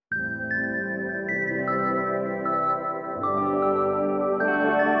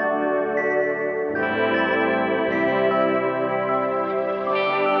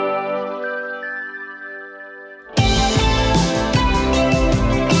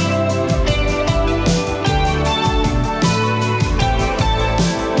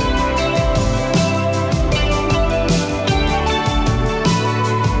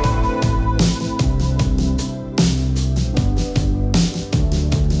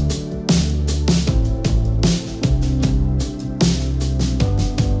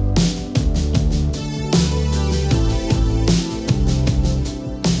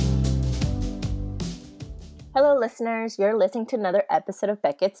listeners. You're listening to another episode of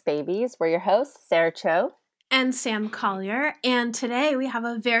Beckett's Babies. We're your hosts, Sarah Cho and Sam Collier. And today we have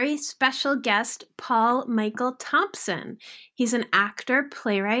a very special guest, Paul Michael Thompson. He's an actor,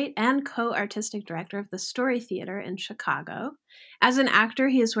 playwright, and co-artistic director of the Story Theater in Chicago. As an actor,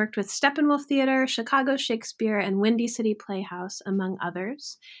 he has worked with Steppenwolf Theater, Chicago Shakespeare, and Windy City Playhouse, among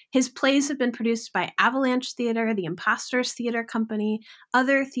others. His plays have been produced by Avalanche Theater, the Imposters Theater Company,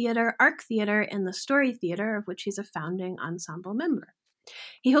 Other Theater, Arc Theater, and the Story Theater, of which he's a founding ensemble member.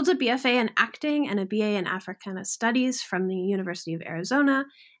 He holds a BFA in acting and a BA in Africana Studies from the University of Arizona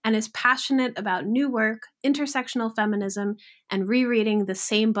and is passionate about new work, intersectional feminism, and rereading the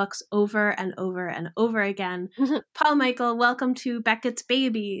same books over and over and over again. Paul Michael, welcome to Beckett's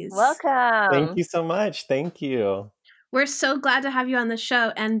Babies. Welcome. Thank you so much. Thank you. We're so glad to have you on the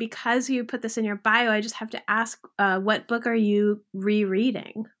show. And because you put this in your bio, I just have to ask, what book are you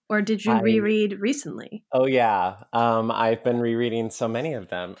rereading? Or did you reread recently? Oh, yeah. I've been rereading so many of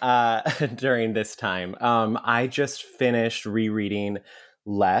them during this time. I just finished rereading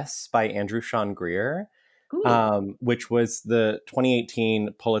Less by Andrew Sean Greer, which was the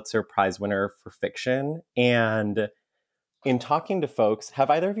 2018 Pulitzer Prize winner for fiction. And in talking to folks, have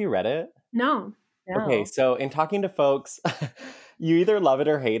either of you read it? No. Okay, so in talking to folks, you either love it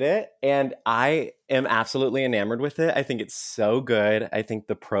or hate it. And I am absolutely enamored with it. I think it's so good. I think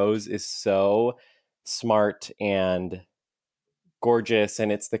the prose is so smart and gorgeous.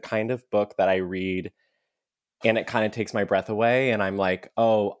 And it's the kind of book that I read and it kind of takes my breath away. And I'm like,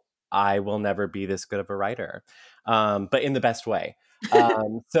 oh, I will never be this good of a writer, but in the best way.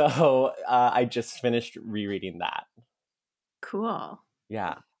 So I just finished rereading that. Cool.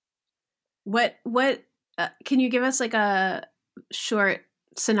 Yeah. What can you give us like a short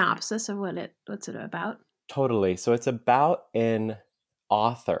synopsis of what's it about? Totally. So it's about an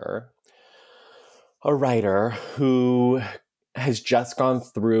author, a writer who has just gone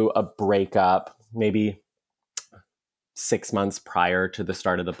through a breakup, maybe 6 months prior to the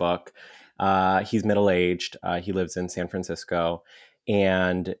start of the book. He's middle-aged. He lives in San Francisco,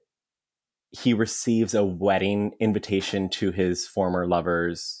 and he receives a wedding invitation to his former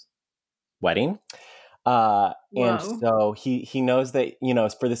lover's wedding. And so he knows that,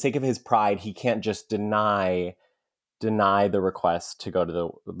 for the sake of his pride, he can't just deny the request to go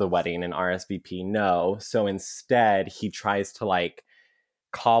to the wedding and RSVP no. So instead, he tries to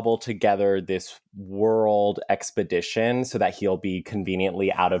cobble together this world expedition so that he'll be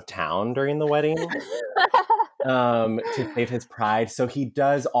conveniently out of town during the wedding. To save his pride. So he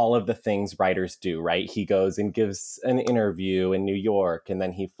does all of the things writers do, right? He goes and gives an interview in New York, and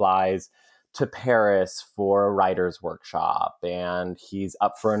then he flies to Paris for a writer's workshop, and he's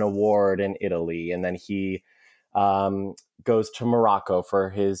up for an award in Italy, and then he goes to Morocco for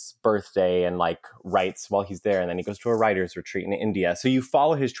his birthday and writes while he's there, and then he goes to a writer's retreat in India. So you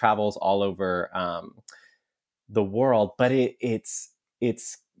follow his travels all over the world, but it's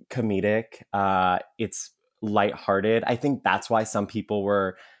comedic. It's lighthearted. I think that's why some people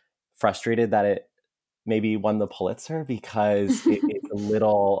were frustrated that it maybe won the Pulitzer, because it's a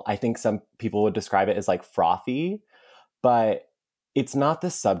little, I think some people would describe it as frothy, but it's not the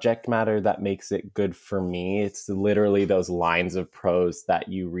subject matter that makes it good for me. It's literally those lines of prose that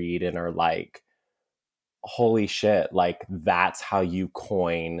you read and are like, holy shit, that's how you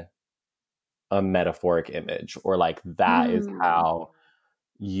coin a metaphoric image, or that is how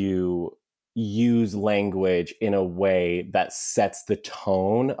you use language in a way that sets the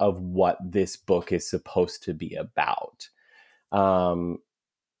tone of what this book is supposed to be about, in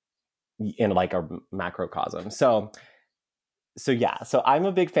a macrocosm. So yeah, so I'm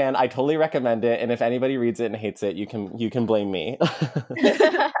a big fan. I totally recommend it, and if anybody reads it and hates it, you can blame me.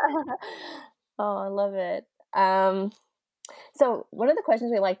 Oh, I love it. So one of the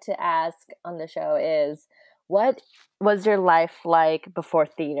questions we like to ask on the show is, what was your life like before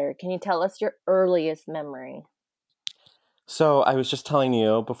theater? Can you tell us your earliest memory? So I was just telling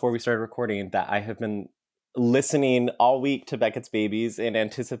you before we started recording that I have been listening all week to Beckett's Babies in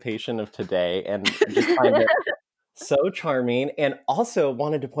anticipation of today, and just find it so charming. And also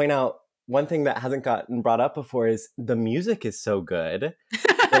wanted to point out one thing that hasn't gotten brought up before is the music is so good.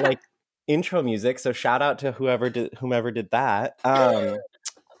 The, intro music. So shout out to whomever did that.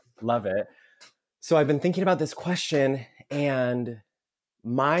 Love it. So I've been thinking about this question, and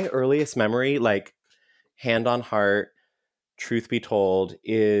my earliest memory, hand on heart, truth be told,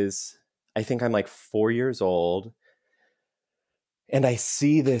 is I think I'm 4 years old, and I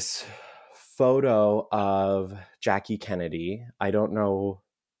see this photo of Jackie Kennedy. I don't know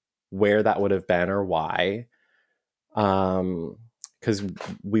where that would have been or why. because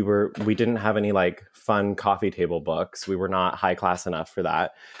we didn't have any like fun coffee table books. We were not high class enough for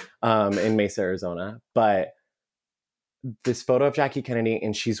that in Mesa, Arizona. But this photo of Jackie Kennedy,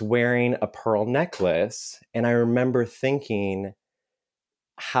 and she's wearing a pearl necklace. And I remember thinking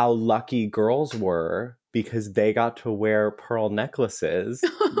how lucky girls were because they got to wear pearl necklaces.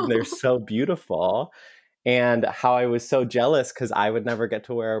 They're so beautiful. And how I was so jealous because I would never get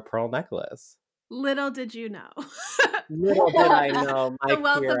to wear a pearl necklace. Little did you know. Little did I know, my The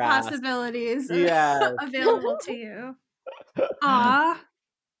wealth queer of ass. possibilities Yes. available to you. Aw,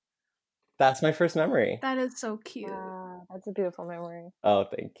 That's my first memory. that is so cute. Wow, that's a beautiful memory. Oh,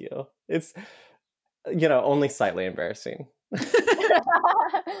 thank you. It's, only slightly embarrassing.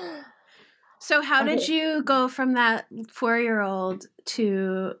 So how did Okay. you go from that 4-year-old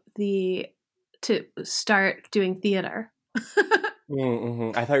to start doing theater?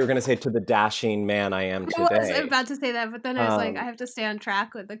 Mm-hmm. I thought you were going to say to the dashing man I am I was today. about to say that, but then I was like, I Um, have to stay on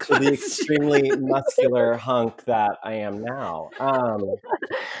track with the to the question. extremely muscular hunk that I am now.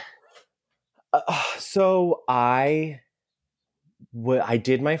 So I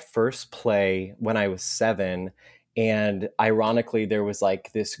did my first play when I was 7, and ironically, there was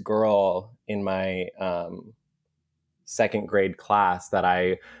like this girl in my second grade class that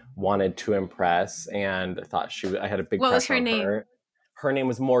I wanted to impress, and thought I had a big What was crush her on name? her. Her name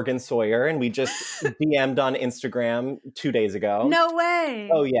was Morgan Sawyer, and we just DM'd on Instagram 2 days ago. No way.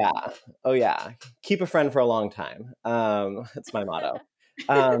 Oh yeah. Keep a friend for a long time. That's my motto.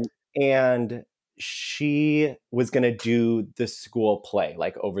 And she was going to do the school play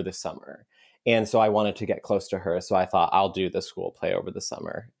like over the summer. And so I wanted to get close to her. So I thought I'll do the school play over the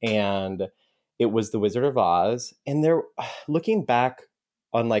summer. And it was The Wizard of Oz. And looking back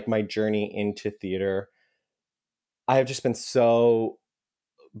on like my journey into theater, I have just been so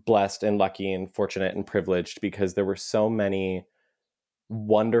blessed and lucky and fortunate and privileged because there were so many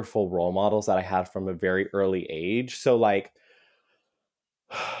wonderful role models that I had from a very early age. So like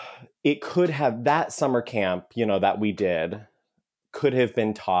it could have that summer camp, that we did could have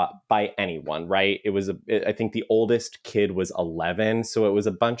been taught by anyone, right? I think the oldest kid was 11. So it was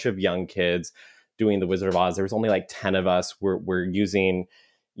a bunch of young kids doing The Wizard of Oz. There was only like 10 of us. We're using,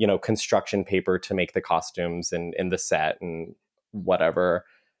 construction paper to make the costumes and in the set and whatever.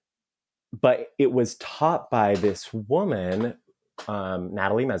 But it was taught by this woman,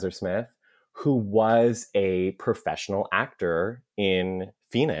 Natalie Messersmith, who was a professional actor in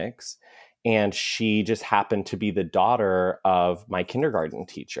Phoenix. And she just happened to be the daughter of my kindergarten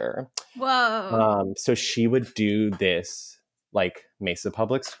teacher. Whoa. So she would do this like Mesa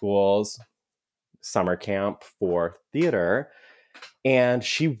Public Schools summer camp for theater. And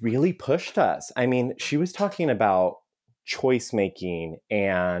she really pushed us. I mean, she was talking about choice making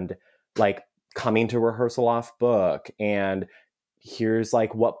and like coming to rehearsal off book and here's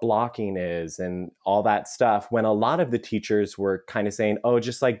like what blocking is and all that stuff, when a lot of the teachers were kind of saying, oh,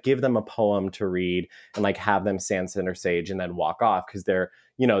 just like give them a poem to read and like have them stand center stage and then walk off because they're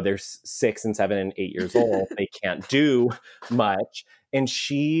 6 and 7 and 8 years old. They can't do much. And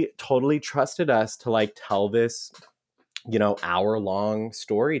she totally trusted us to like tell this hour-long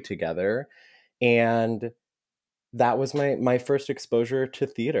story together. And that was my first exposure to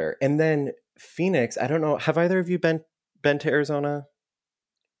theater. And then Phoenix, I don't know, have either of you been to Arizona?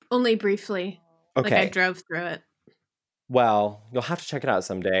 Only briefly. Like I Okay. drove through it. Well, you'll have to check it out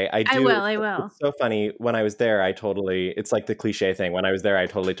someday. I will. It's so funny. When I was there, it's like the cliche thing. When I was there, I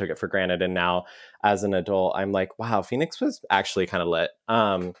totally took it for granted. And now as an adult, I'm like, wow, Phoenix was actually kind of lit.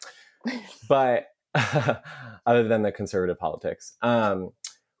 But other than the conservative politics.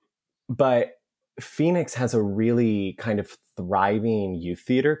 But Phoenix has a really kind of thriving youth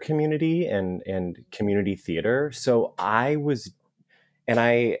theater community and community theater. So I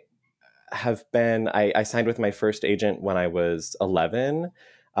signed with my first agent when I was 11,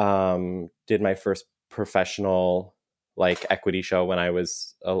 did my first professional like equity show when I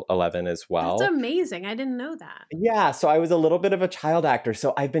was 11 as well. That's amazing. I didn't know that. Yeah, so I was a little bit of a child actor.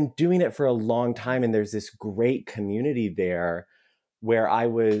 So I've been doing it for a long time, and there's this great community there where I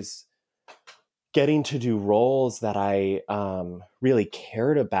was getting to do roles that I really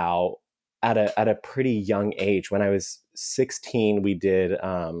cared about at a pretty young age. When I was 16, we did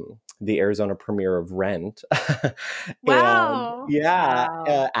the Arizona premiere of Rent. Wow.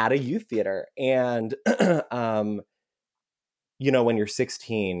 Wow. At a youth theater. And when you're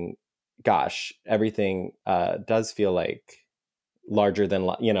 16, gosh, everything does feel like larger than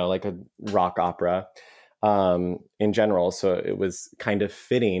like a rock opera in general. So it was kind of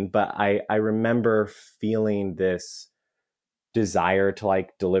fitting, but I remember feeling this desire to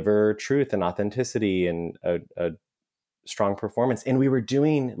like deliver truth and authenticity and a strong performance. And we were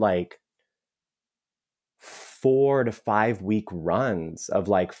doing like 4 to 5 week runs of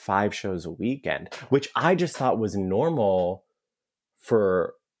like 5 shows a weekend, which I just thought was normal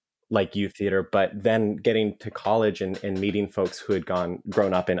for like youth theater. But then getting to college and meeting folks who had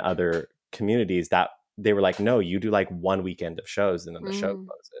grown up in other communities, that they were like, no, you do like 1 weekend of shows and then the show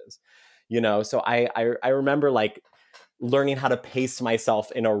closes, so I remember like learning how to pace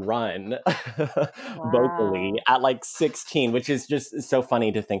myself in a run vocally Wow. at like 16, which is just so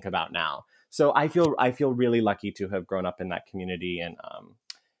funny to think about now. So I feel really lucky to have grown up in that community and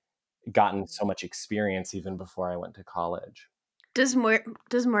gotten so much experience even before I went to college. Does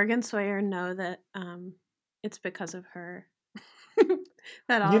Morgan Sawyer know that it's because of her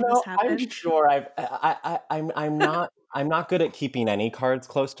that all of this I'm happened? sure I'm not good at keeping any cards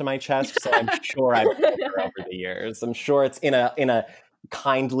close to my chest, so I'm sure I've told her over the years. I'm sure it's in a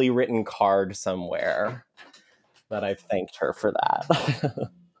kindly written card somewhere that I've thanked her for that.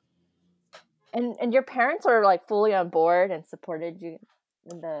 And your parents are like fully on board and supported you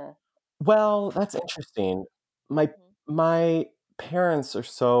in the. Well, that's interesting. My Mhm. my parents are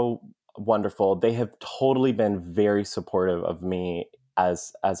so wonderful. They have totally been very supportive of me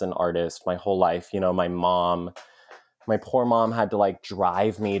as an artist my whole life. My poor mom had to like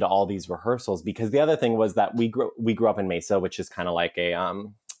drive me to all these rehearsals because the other thing was that we grew up in Mesa, which is kind of like a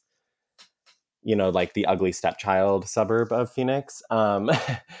like the ugly stepchild suburb of Phoenix.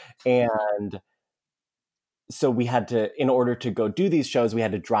 And so we had to, in order to go do these shows, we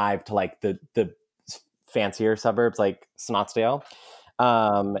had to drive to like the fancier suburbs like Scottsdale.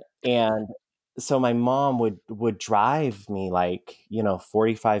 And so my mom would drive me like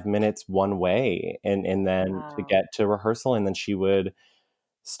 45 minutes one way, and then to Wow. get to rehearsal, and then she would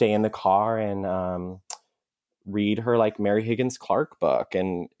stay in the car and read her like Mary Higgins Clark book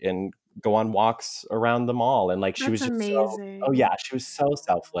and go on walks around the mall. And like she That's was just oh amazing. yeah, she was so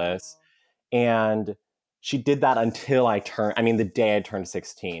selfless. Wow. And she did that until the day I turned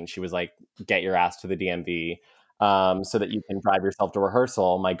 16. She was like, get your ass to the DMV so that you can drive yourself to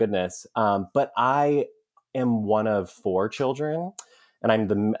rehearsal. My goodness. But I am one of 4 children, and I'm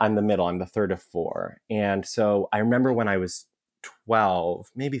the middle. I'm the third of 4. And so I remember when I was 12,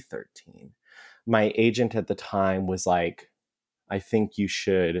 maybe 13, my agent at the time was like, I think you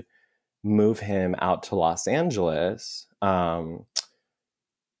should move him out to Los Angeles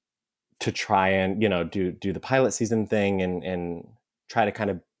to try and do the pilot season thing and try to kind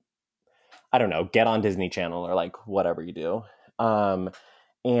of, I don't know, get on Disney Channel or like whatever you do.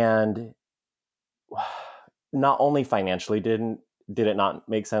 And not only financially did it not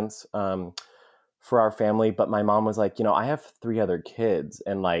make sense for our family, but my mom was like, I have 3 other kids,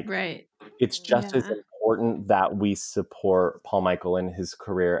 and like Right. it's just as Yeah. important that we support Paul Michael in his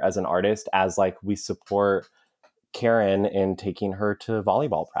career as an artist as like we support Karen in taking her to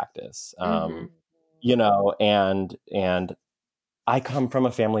volleyball practice. Mhm. And I come from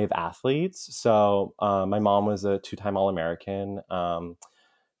a family of athletes. So my mom was a 2-time All-American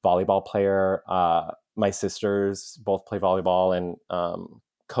volleyball player. My sisters both play volleyball and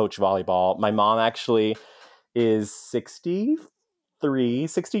coach volleyball. My mom actually is 63,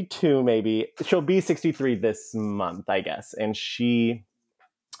 62 maybe. She'll be 63 this month, I guess. And she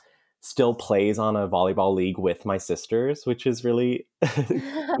still plays on a volleyball league with my sisters, which is really sweet.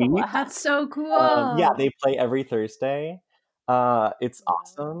 Wow. That's so Yeah, cool. they play every Thursday. It's Wow.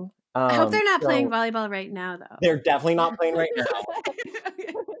 awesome. I hope they're not playing So volleyball right now, though. they're definitely not playing right now. Okay.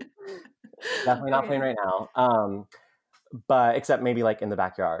 Definitely not playing Okay. right now. But except maybe like in the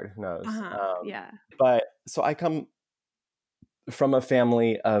backyard, who knows? Uh-huh. Yeah. But so I come from a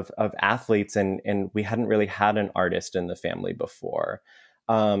family of athletes, and we hadn't really had an artist in the family before.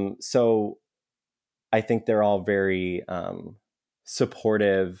 So I think they're all very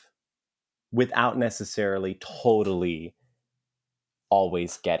supportive without necessarily totally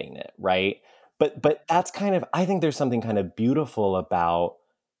always getting it, right? But that's kind of, I think there's something kind of beautiful about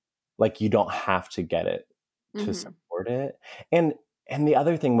like you don't have to get it to Mhm. support it. And the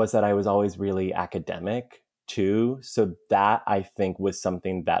other thing was that I was always really academic too, so that I think was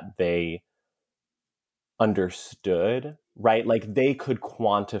something that they understood, right? Like they could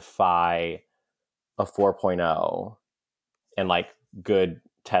quantify a 4.0 and like good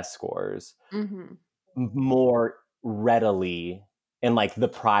test scores Mhm. more readily, and like the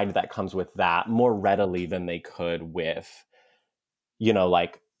pride that comes with that more readily than they could with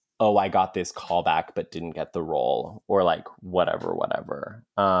like, oh, I got this callback but didn't get the role, or like whatever.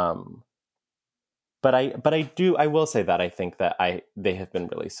 But I will say that I think that they have been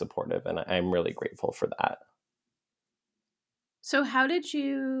really supportive, and I'm really grateful for that. So how did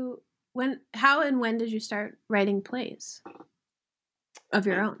you How and when did you start writing plays of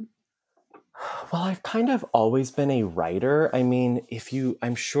your own? Well, I've kind of always been a writer. I mean,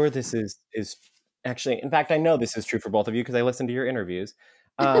 I'm sure this is actually, in fact, I know this is true for both of you because I listened to your interviews.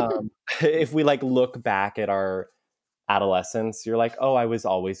 If we like look back at our adolescence, you're like, oh, I was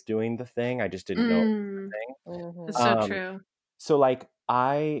always doing the thing. I just didn't know it Mm, was it's Mm-hmm. so a thing. true. So like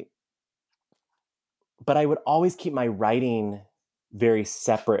but I would always keep my writing very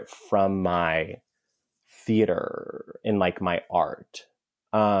separate from my theater and like my art.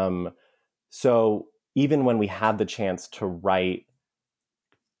 Um, so even when we had the chance to write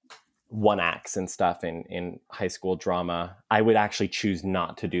one acts and stuff in high school drama, I would actually choose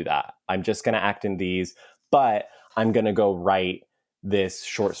not to do that. I'm just going to act in these, but I'm going to go write this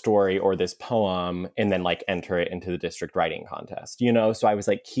short story or this poem and then like enter it into the district writing contest, you know? So I was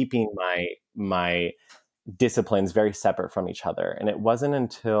like keeping my disciplines very separate from each other. And it wasn't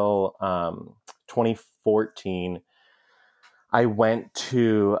until 2014 I went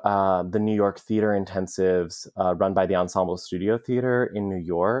to the New York Theater Intensives run by the Ensemble Studio Theater in New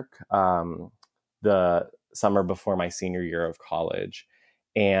York the summer before my senior year of college.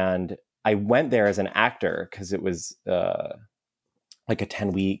 And I went there as an actor because it was like a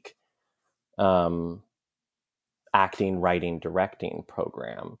 10-week acting, writing, directing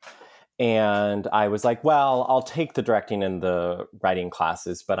program. And I was like, well, I'll take the directing and the writing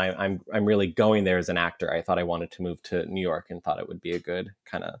classes, but I'm really going there as an actor. I thought I wanted to move to New York and thought it would be a good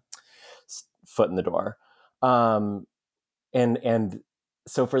kind of foot in the door. Um, and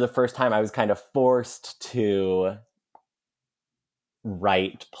so for the first time, I was kind of forced to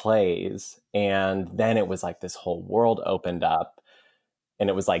write plays, and then it was like this whole world opened up, and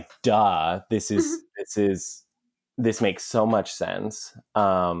it was like, duh, this makes so much sense.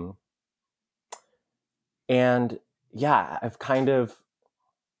 And yeah, I've kind of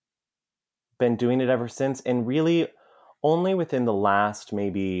been doing it ever since. And really, only within the last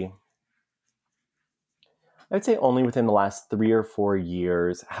maybe, I'd say only within the last 3 or 4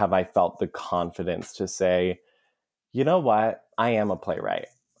 years have I felt the confidence to say, you know what, I am a playwright.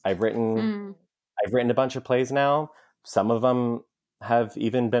 I've written Mm. I've written a bunch of plays now. Some of them have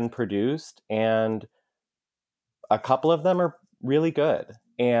even been produced, and a couple of them are really good.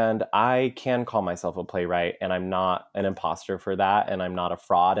 And I can call myself a playwright, and I'm not an imposter for that, and I'm not a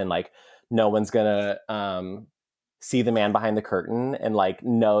fraud, and like no one's gonna see the man behind the curtain and like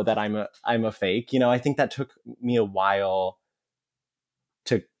know that I'm a fake. You know, I think that took me a while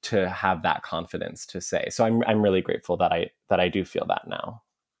to have that confidence to say. So I'm really grateful that I do feel that now.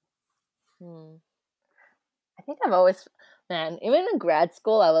 Hmm. I think I've always, man, even in grad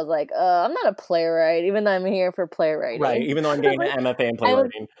school, I was like, I'm not a playwright, even though I'm here for Right. playwriting. Even though I'm getting an MFA in I was,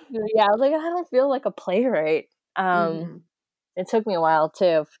 playwriting. yeah, I was like, I don't feel like a playwright. Mm-hmm. It took me a while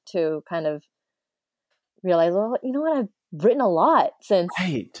too to kind of realize, well, you know what, I've written a lot since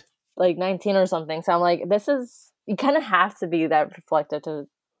Right. like 19 or something. So I'm like, this is, you kind of have to be that reflective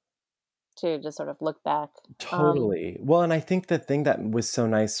to just sort of look back. Totally. Well, and I think the thing that was so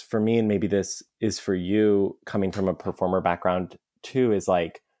nice for me, and maybe this is for you coming from a performer background too, is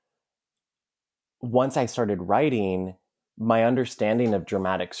like once I started writing, my understanding of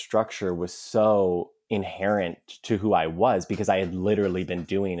dramatic structure was so inherent to who I was because I had literally been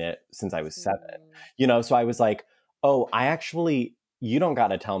doing it since I was 7. You know, so I was like, oh, you don't got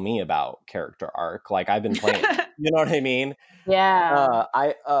to tell me about character arc. Like I've been playing. You know what I mean? Yeah.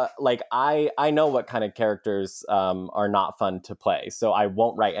 I know what kind of characters are not fun to play, so I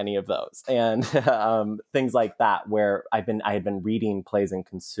won't write any of those and things like that. Where I had been reading plays and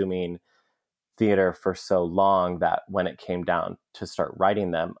consuming theater for so long that when it came down to start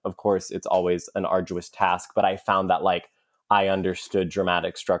writing them, of course, it's always an arduous task. But I found that like I understood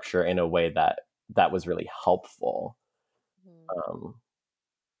dramatic structure in a way that was really helpful. Um,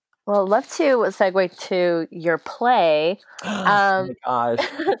 Well, I'd love to segue to your play. oh Um, my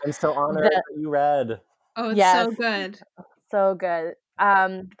gosh, I'm so honored the that you read. Oh, it's Yes, so good. so good.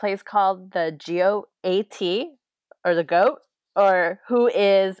 The play is called the GOAT, or the Goat, or who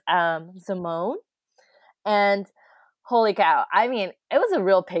is Simone. And holy cow! I mean, it was a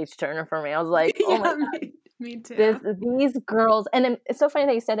real page turner for me. I was like, oh my Yeah, god, me too. these girls. And it's so funny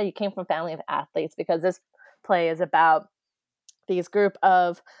that you said that you came from a family of athletes, because this play is about these group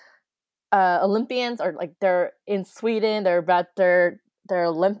of Olympians, or like they're in Sweden. They're about their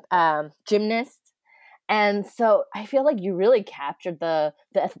gymnasts. And so I feel like you really captured the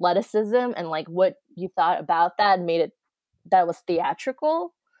athleticism and like what you thought about that, and made it that was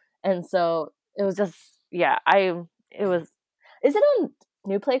theatrical. And so it was just, yeah, it was, is it on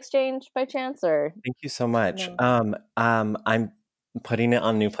New Play Exchange by chance, or Thank you so much. no? I'm putting it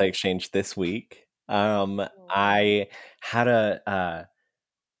on New Play Exchange this week. Oh. I had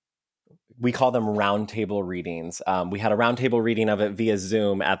we call them roundtable readings. We had a roundtable reading of it via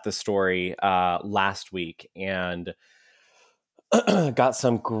Zoom at the story last week, and got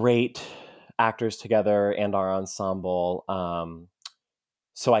some great actors together and our ensemble.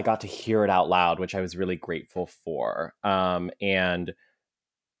 So I got to hear it out loud, which I was really grateful for. And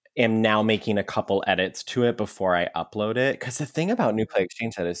am now making a couple edits to it before I upload it. Because the thing about New Play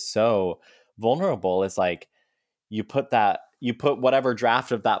Exchange that is so vulnerable is like you put whatever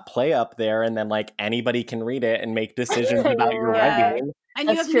draft of that play up there, and then like anybody can read it and make decisions about your Yeah, writing. And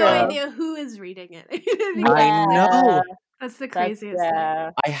you that's have no true. idea who is reading it. I Yeah, know. That's the that's craziest thing.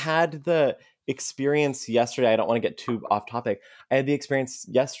 I had the experience yesterday. I don't want to get too off topic. I had the experience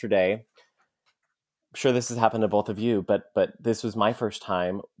yesterday. I'm sure this has happened to both of you, but this was my first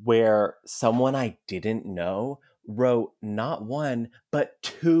time where someone I didn't know wrote not one but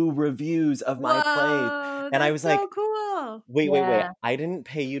two reviews of my plays, Whoa, and I that's was like, so cool. wait! yeah. I didn't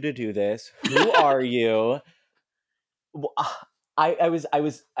pay you to do this. Who are you? Well, I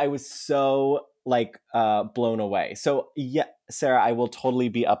was so like blown away. So yeah, Sarah, I will totally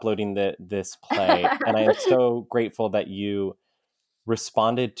be uploading this play, and I am so grateful that you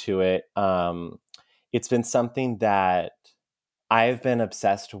responded to it. It's been something that I've been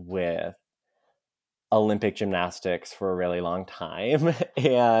obsessed with Olympic gymnastics for a really long time,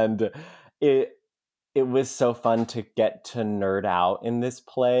 and it it was so fun to get to nerd out in this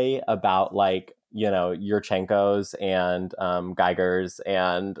play about like Yurchenkos and Geigers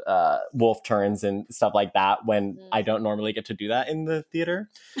and wolf turns and stuff like that when I don't normally get to do that in the theater.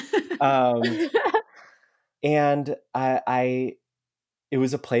 Um, and I it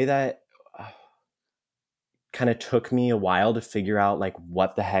was a play that kind of took me a while to figure out like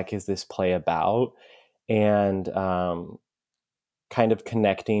what the heck is this play about, and kind of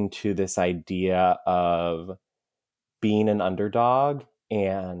connecting to this idea of being an underdog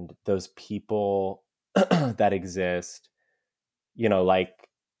and those people that exist, like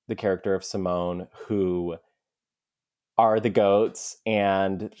the character of Simone, who are the goats,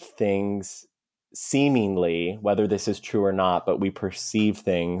 and things seemingly, whether this is true or not, but we perceive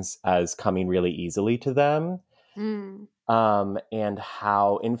things as coming really easily to them. Mm. And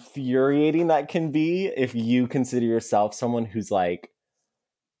how infuriating that can be if you consider yourself someone who's like,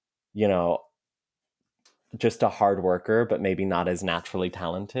 you know, just a hard worker, but maybe not as naturally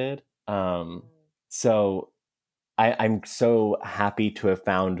talented. So I'm so happy to have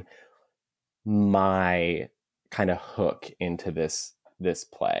found my kind of hook into this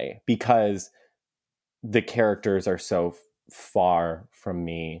play, because the characters are so far from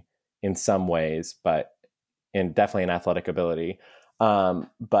me in some ways, but in definitely in athletic ability.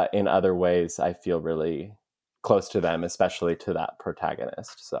 But in other ways, I feel really close to them, especially to that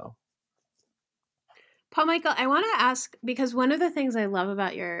protagonist. So Paul Michael, I want to ask, because one of the things I love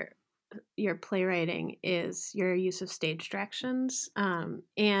about your playwriting is your use of stage directions.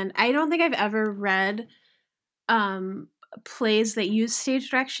 And I don't think I've ever read plays that use stage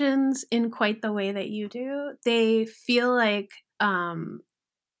directions in quite the way that you do. They feel like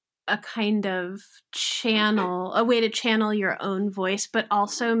a kind of a way to channel your own voice, but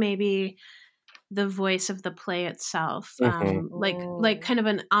also maybe the voice of the play itself, Mhm. like kind of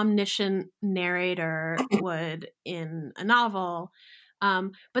an omniscient narrator would in a novel.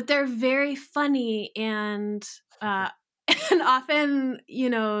 But they're very funny and and often,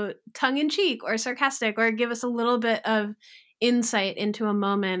 tongue in cheek or sarcastic, or give us a little bit of insight into a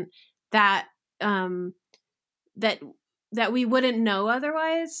moment that um, that that we wouldn't know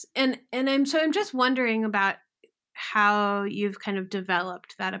otherwise. And I'm just wondering about how you've kind of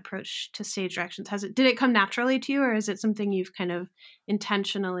developed that approach to stage directions. Did it come naturally to you, or is it something you've kind of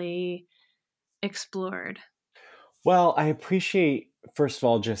intentionally explored? Well, I appreciate, first of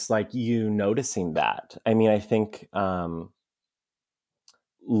all, just like you noticing that. I mean, I think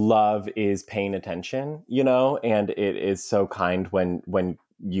love is paying attention, and it is so kind when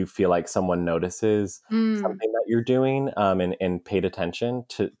you feel like someone notices Mm. something that you're doing, and paid attention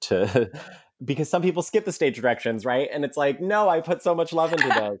to because some people skip the stage directions, right? And it's like, no, I put so much love into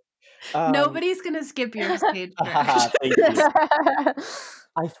those. Um, Nobody's gonna skip your stage direction. thank you.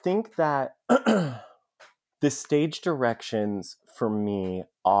 I think that the stage directions for me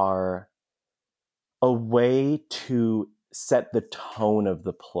are a way to set the tone of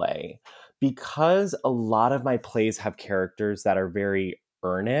the play, because a lot of my plays have characters that are very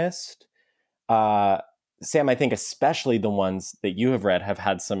earnest. uh Sam, I think especially the ones that you have read have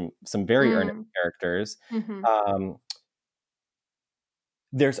had some very earnest Mm. characters. Hmm. um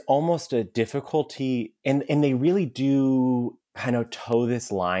there's almost a difficulty, and they really do kind of toe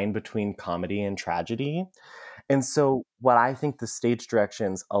this line between comedy and tragedy. And so what I think the stage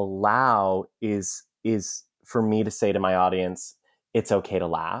directions allow is for me to say to my audience, it's okay to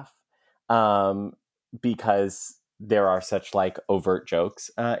laugh. Because there are such like overt jokes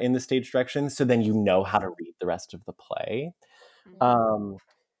in the stage directions. So then you know how to read the rest of the play. Um,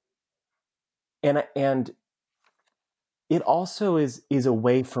 and it also is a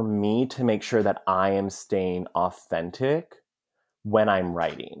way for me to make sure that I am staying authentic when I'm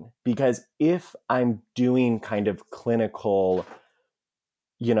writing. Because if I'm doing kind of clinical,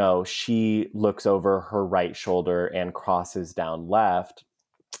 she looks over her right shoulder and crosses down left,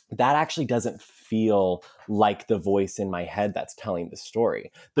 that actually doesn't feel like the voice in my head that's telling the story.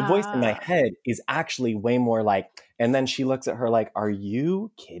 The voice in my head is actually way more like, and then she looks at her like, are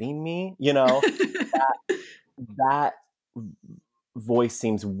you kidding me? That voice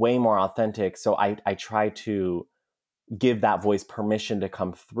seems way more authentic. So I try to give that voice permission to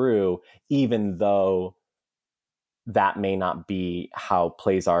come through, even though that may not be how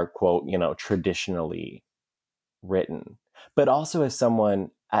plays are, quote, traditionally written. But also as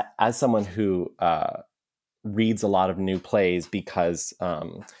someone who reads a lot of new plays because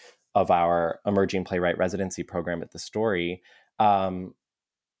of our emerging playwright residency program at the Story, I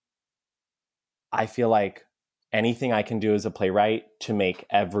feel like anything I can do as a playwright to make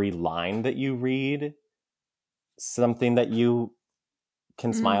every line that you read something that you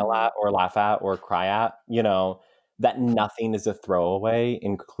can smile at or laugh at or cry at, that nothing is a throwaway,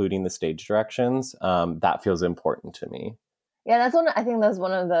 including the stage directions. That feels important to me. Yeah, I think that's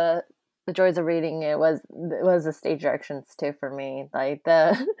one of the joys of reading it was the stage directions too for me. Like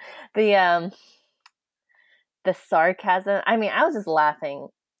the the sarcasm. I mean, I was just laughing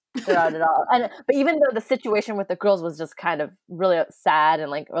throughout it all. But even though the situation with the girls was just kind of really sad and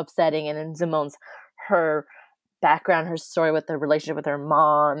like upsetting, and in Simone's her background, her story with the relationship with her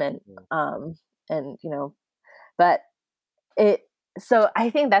mom, and but it. So I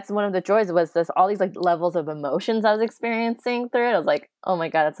think that's one of the joys was this all these like levels of emotions I was experiencing through it. I was like, oh my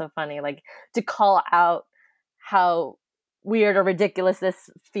god, that's so funny. Like to call out how weird or ridiculous this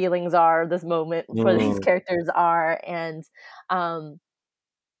feelings are, this moment for these characters are, and um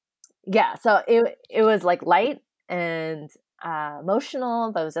yeah, so it was like light and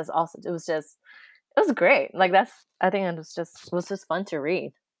emotional, but it was great. Like I think it was just fun to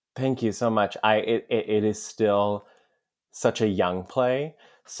read. Thank you so much. It is still such a young play.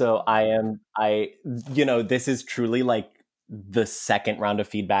 So this is truly like the second round of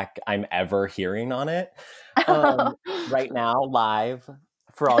feedback I'm ever hearing on it. Right now, live,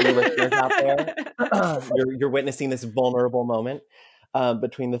 for all you listeners out there, you're witnessing this vulnerable moment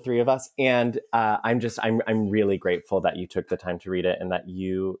between the three of us, and I'm really grateful that you took the time to read it and that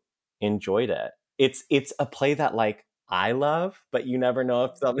you enjoyed it. It's a play that like I love, but you never know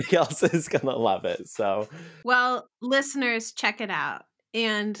if somebody else is gonna love it. So, well, listeners, check it out.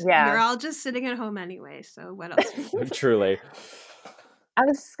 And you're all just sitting at home anyway, so what else? Truly. I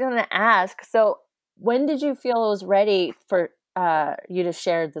was just gonna ask, so when did you feel it was ready for you to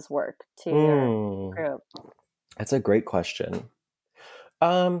share this work to your group? That's a great question.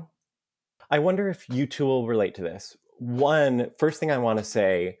 I wonder if you two will relate to this. First thing I want to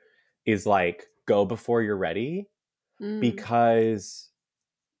say is like, go before you're ready, because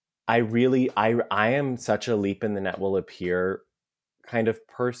I am such a leap in the net will appear kind of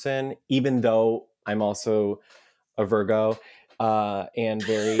person, even though I'm also a Virgo and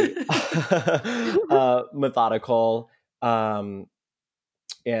very methodical. And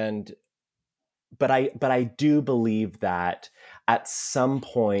but I do believe that at some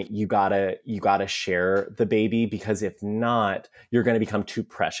point you gotta share the baby, because if not, you're gonna become too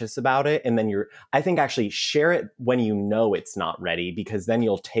precious about it, and then I think actually share it when you know it's not ready, because then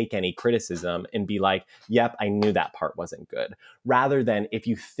you'll take any criticism and be like, yep, I knew that part wasn't good, rather than if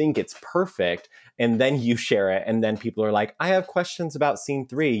you think it's perfect and then you share it and then people are like, I have questions about scene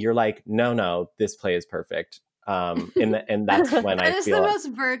 3, you're like, no, this play is perfect. And that's when that I is feel the most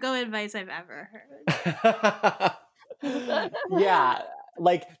Virgo advice I've ever heard. Yeah,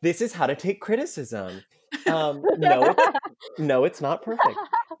 like this is how to take criticism. No, it's not perfect.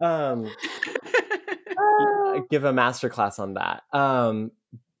 Give a masterclass on that.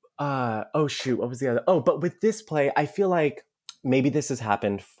 Oh shoot, what was the other? Oh, but with this play, I feel like maybe this has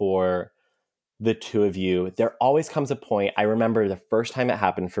happened for the two of you. There always comes a point. I remember the first time it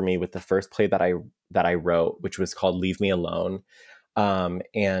happened for me with the first play that I wrote, which was called Leave Me Alone,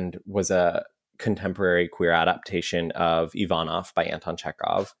 and was a contemporary queer adaptation of Ivanov by Anton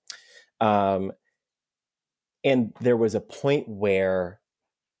Chekhov. And there was a point where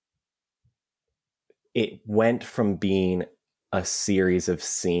it went from being a series of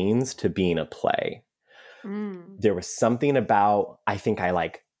scenes to being a play. There was something about, I think I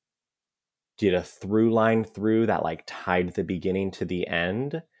like did a through line through that like tied the beginning to the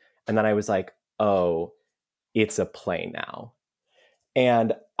end. And then I was like, oh, it's a play now.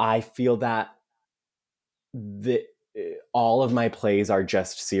 And I feel that the all of my plays are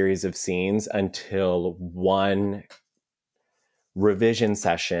just series of scenes until one revision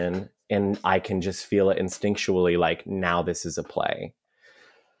session, and I can just feel it instinctually, like, now this is a play.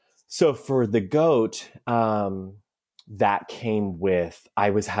 So for The Goat, that came with, I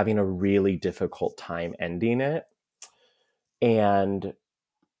was having a really difficult time ending it, and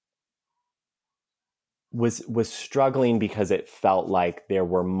was struggling because it felt like there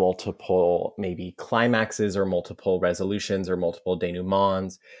were multiple maybe climaxes or multiple resolutions or multiple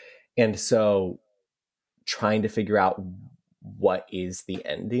denouements. And so trying to figure out what is the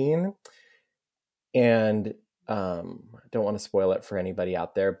ending. And I don't want to spoil it for anybody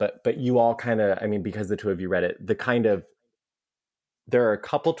out there, but you all kind of, I mean, because the two of you read it, there are a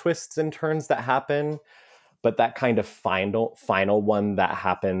couple twists and turns that happen, but that kind of final one that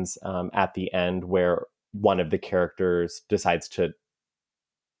happens at the end, where one of the characters decides to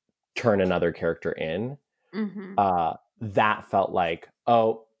turn another character in, that felt like,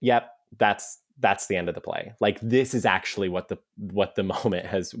 oh, yep, that's the end of the play. Like, this is actually what the moment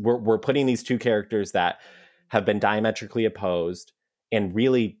has. We're putting these two characters that have been diametrically opposed and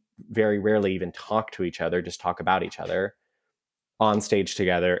really very rarely even talk to each other, just talk about each other, on stage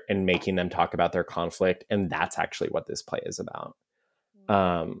together and making them talk about their conflict. And that's actually what this play is about.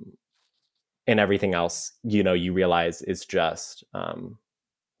 And everything else, you realize is just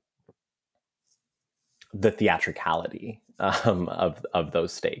the theatricality of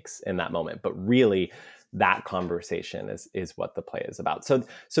those stakes in that moment. But really, that conversation is what the play is about. So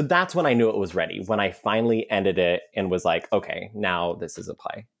that's when I knew it was ready, when I finally ended it and was like, okay, now this is a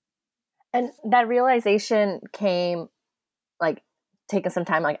play. And that realization came, like, taking some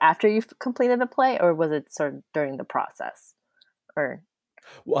time, like, after you've completed the play, or was it sort of during the process? Or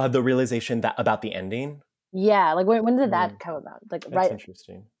the realization that about the ending? Yeah, like, when did that come about? Like, That's right?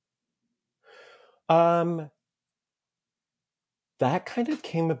 interesting. That kind of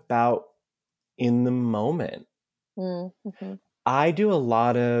came about in the moment. Mm-hmm. I do a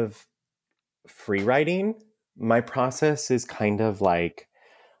lot of free writing. My process is kind of like,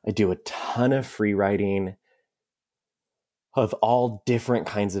 I do a ton of free writing of all different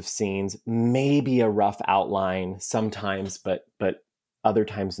kinds of scenes, maybe a rough outline sometimes, but other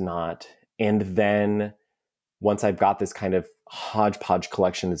times not. And then once I've got this kind of hodgepodge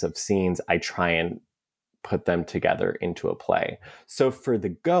collections of scenes, I try and put them together into a play. So for The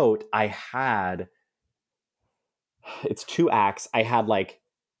Goat, it's 2 acts. I had like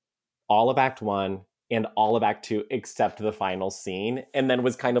all of Act 1 and all of Act 2 except the final scene, and then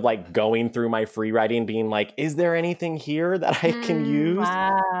was kind of like going through my free writing being like, is there anything here that I can use?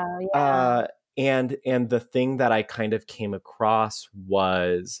 Wow, yeah. And the thing that I kind of came across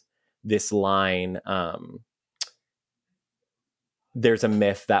was this line, there's a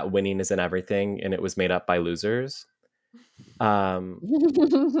myth that winning isn't everything and it was made up by losers. And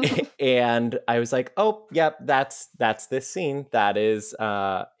I was like, oh, yep, that's this scene. That is,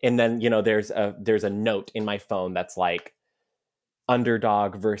 and then, there's a note in my phone that's like,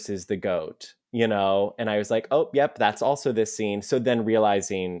 underdog versus the goat, and I was like, oh, yep, that's also this scene. So then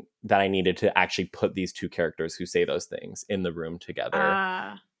realizing that I needed to actually put these two characters who say those things in the room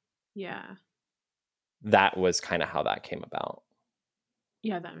together. Yeah. That was kind of how that came about.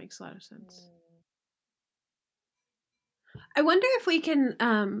 Yeah, that makes a lot of sense. I wonder if we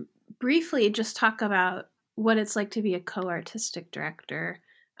can briefly just talk about what it's like to be a co-artistic director,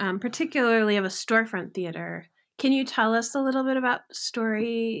 particularly of a storefront theater. Can you tell us a little bit about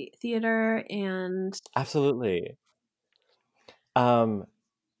story theater and... Absolutely. Well,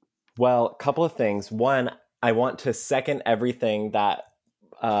 a couple of things. One, I want to second everything that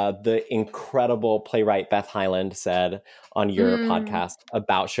the incredible playwright Beth Highland said on your podcast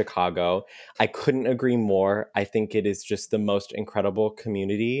about Chicago. I couldn't agree more. I think it is just the most incredible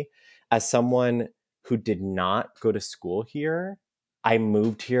community. As someone who did not go to school here, I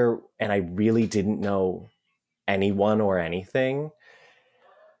moved here and I really didn't know anyone or anything.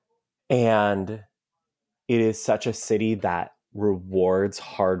 And it is such a city that rewards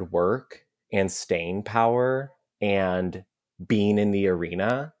hard work and staying power and being in the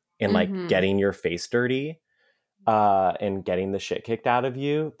arena and like getting your face dirty. and getting the shit kicked out of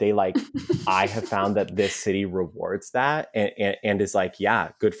you, they like, I have found that this city rewards that and is like, yeah,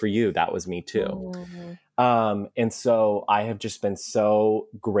 good for you. That was me too. Mm. And so I have just been so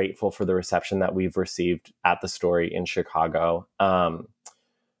grateful for the reception that we've received at the Story in Chicago.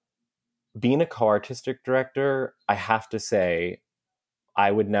 Being a co-artistic director, I have to say,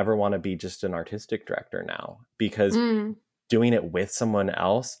 I would never want to be just an artistic director now, because doing it with someone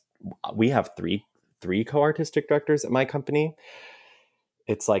else, we have three co-artistic directors at my company.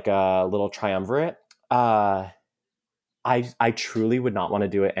 It's like a little triumvirate. I truly would not want to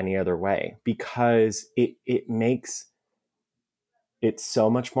do it any other way, because it makes it so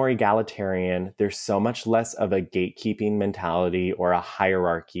much more egalitarian. There's so much less of a gatekeeping mentality or a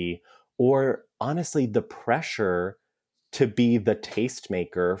hierarchy, or honestly, the pressure to be the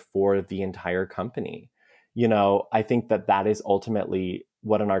tastemaker for the entire company. You know, I think that that is ultimately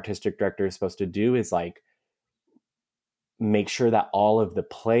what an artistic director is supposed to do, is like make sure that all of the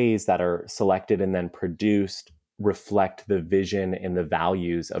plays that are selected and then produced reflect the vision and the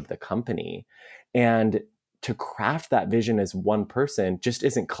values of the company. And to craft that vision as one person just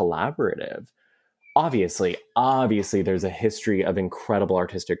isn't collaborative. Obviously there's a history of incredible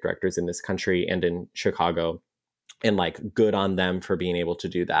artistic directors in this country and in Chicago, and like, good on them for being able to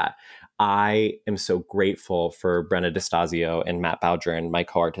do that. I am so grateful for Brenna DeStasio and Matt Bowdren, my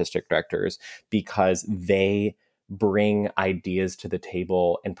co-artistic directors, because they bring ideas to the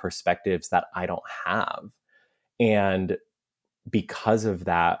table and perspectives that I don't have. And because of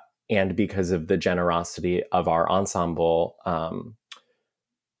that, and because of the generosity of our ensemble,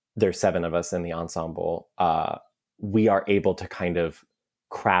 there's 7 of us in the ensemble, we are able to kind of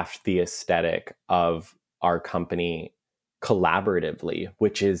craft the aesthetic of our company collaboratively,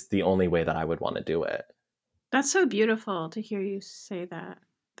 which is the only way that I would want to do it. That's so beautiful to hear you say that.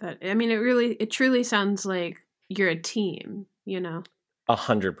 That, I mean, it truly sounds like you're a team, you know?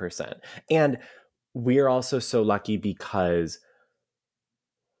 100%. And we're also so lucky because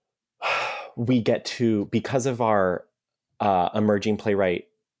we get to, because of our emerging playwright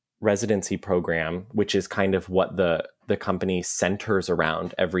residency program, which is kind of what the company centers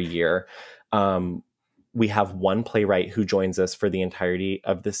around every year. We have one playwright who joins us for the entirety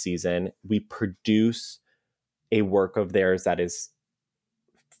of the season. We produce a work of theirs that is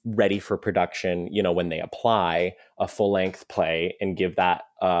ready for production, you know, when they apply, a full-length play, and give that,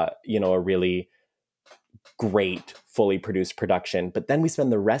 you know, a really great fully produced production. But then we spend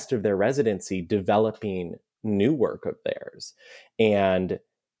the rest of their residency developing new work of theirs and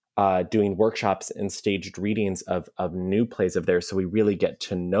doing workshops and staged readings of new plays of theirs, so we really get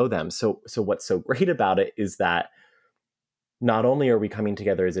to know them. So what's so great about it is that not only are we coming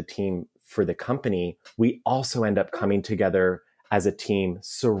together as a team for the company, we also end up coming together as a team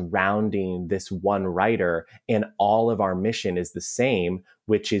surrounding this one writer, and all of our mission is the same,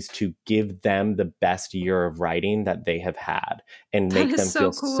 which is to give them the best year of writing that they have had and That make is them so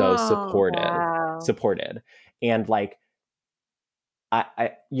feel so cool. Wow. supported. And like,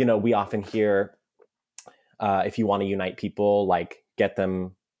 I you know, we often hear, if you want to unite people, like, get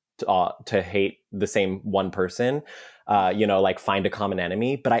them to hate the same one person, you know, like, find a common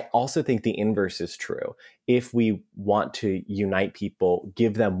enemy. But I also think the inverse is true. If we want to unite people,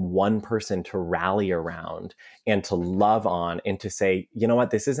 give them one person to rally around and to love on, and to say, you know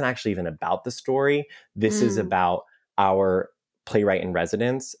what, this isn't actually even about the story. This is about our playwright in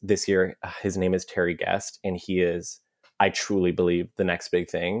residence this year. His name is Terry Guest, and he is, I truly believe, the next big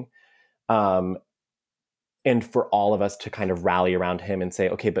thing. And for all of us to kind of rally around him and say,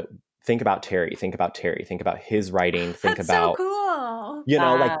 okay, but think about Terry, think about Terry, think about his writing, think That's so about, cool. you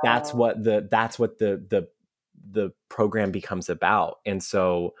know, like, that's Wow. what the program becomes about. And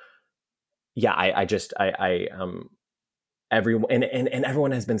so, yeah, I everyone, and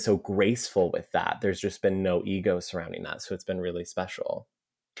everyone has been so graceful with that. There's just been no ego surrounding that. So it's been really special.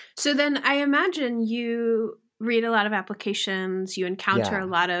 So then I imagine you read a lot of applications, you encounter Yeah. a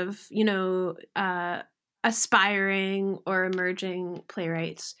lot of, you know, aspiring or emerging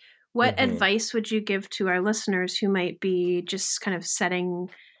playwrights. What Mm-hmm. advice would you give to our listeners who might be just kind of setting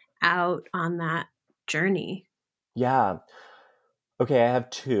out on that journey? Yeah. Okay, I have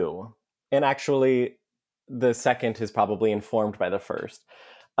 2. And actually, the second is probably informed by the first.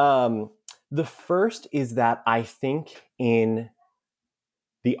 Um, the first is that I think in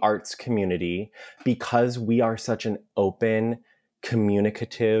the arts community, because we are such an open,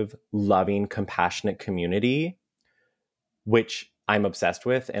 communicative, loving, compassionate community, which I'm obsessed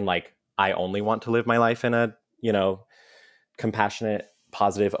with, and like, I only want to live my life in a, you know, compassionate,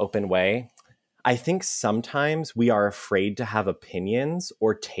 positive, open way. I think sometimes we are afraid to have opinions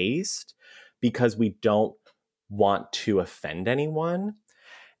or taste because we don't want to offend anyone.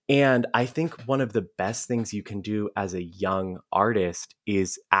 And I think one of the best things you can do as a young artist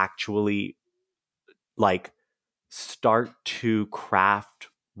is actually like start to craft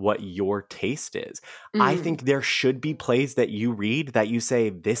what your taste is. I Mm. think there should be plays that you read that you say,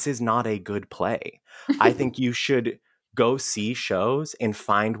 this is not a good play. I think you should go see shows and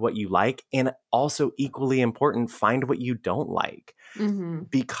find what you like. And also, equally important, find what you don't like. Mm-hmm.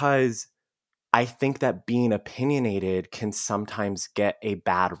 Because I think that being opinionated can sometimes get a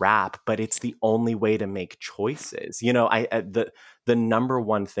bad rap, but it's the only way to make choices. You know, the number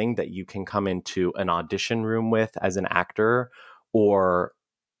one thing that you can come into an audition room with as an actor, or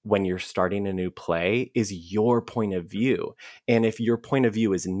when you're starting a new play, is your point of view. And if your point of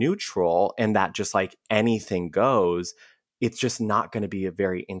view is neutral and that just like anything goes, it's just not going to be a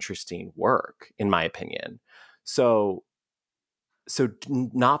very interesting work, in my opinion. So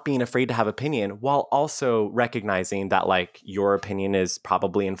not being afraid to have opinion while also recognizing that like your opinion is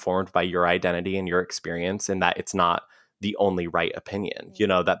probably informed by your identity and your experience, and that it's not the only right opinion, you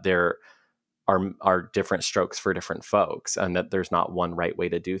know, that there are different strokes for different folks, and that there's not one right way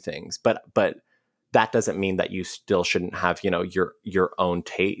to do things. But that doesn't mean that you still shouldn't have, you know, your own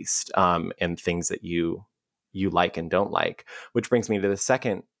taste, and things that you like and don't like. Which brings me to the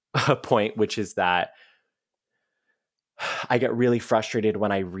second point, which is that I get really frustrated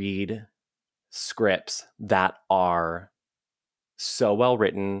when I read scripts that are so well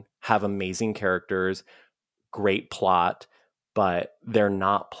written, have amazing characters, great plot, but they're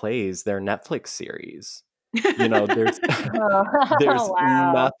not plays, they're Netflix series. You know, Oh, there's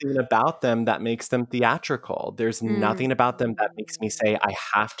wow. nothing about them that makes them theatrical. There's Mm. nothing about them that makes me say, I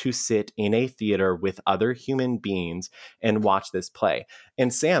have to sit in a theater with other human beings and watch this play.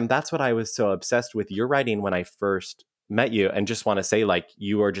 And Sam, that's what I was so obsessed with your writing when I first met you. And just want to say, like,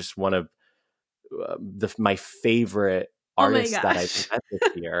 you are just one of my favorite Oh my artists that I've gosh. met this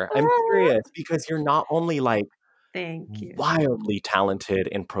year. I'm serious, because you're not only like Thank you. wildly talented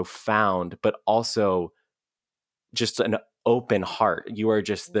and profound, but also just an open heart. You are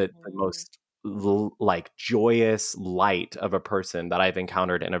just the Mhm. most like joyous light of a person that I've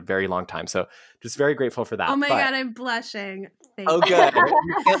encountered in a very long time. So just very grateful for Oh that. my But God, I'm blushing. Thank oh, good.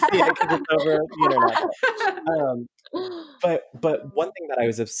 You can't see it because it's over the internet. Um, but one thing that I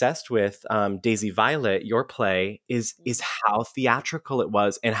was obsessed with, Daisy Violet, your play, is how theatrical it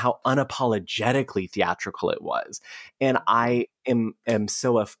was and how unapologetically theatrical it was. And I am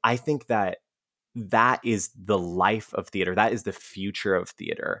so I think that that is the life of theater. That is the future of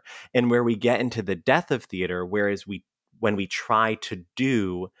theater. And where we get into the death of theater, whereas when we try to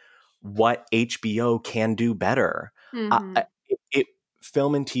do what HBO can do better, Hmm. it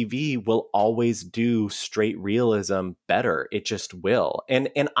film and TV will always do straight realism better. It just will. And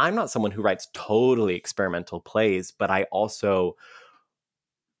I'm not someone who writes totally experimental plays, but I also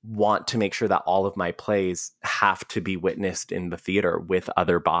want to make sure that all of my plays have to be witnessed in the theater with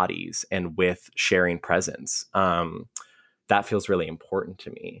other bodies and with sharing presence. That feels really important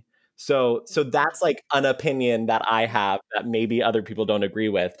to me. So that's like an opinion that I have that maybe other people don't agree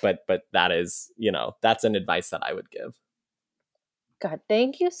with, but that is, you know, that's an advice that I would give. God,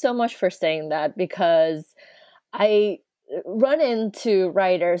 thank you so much for saying that, because I run into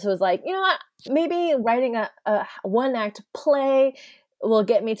writers who's like, you know what, maybe writing a one act play will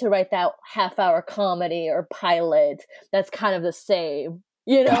get me to write that half hour comedy or pilot that's kind of the same.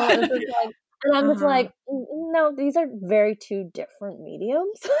 You know, it's just like, and I'm just Uh-huh. like, No, these are very two different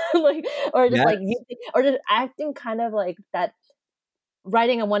mediums." Like, or just like Yes. or just acting kind of like that.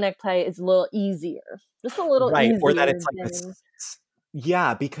 Writing a one act play is a little easier, just a little Right. Or that easier it's like than. this.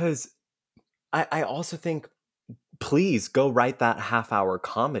 Yeah, because I also think, please go write that half hour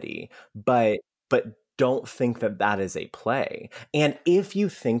comedy, but don't think that that is a play. And if you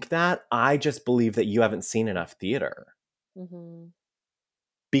think that, I just believe that you haven't seen enough theater, Mhm.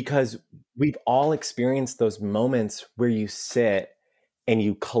 because we've all experienced those moments where you sit and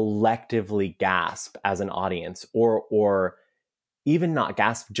you collectively gasp as an audience, or even not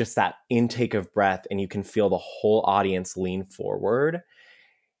gasp, just that intake of breath, and you can feel the whole audience lean forward.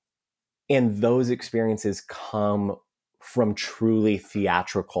 And those experiences come from truly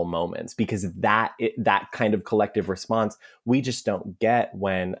theatrical moments, because that kind of collective response we just don't get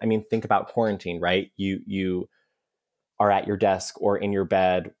when, I mean, think about quarantine, right? You are at your desk or in your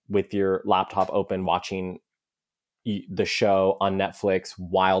bed with your laptop open watching the show on Netflix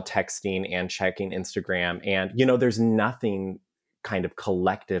while texting and checking Instagram. And, you know, there's nothing kind of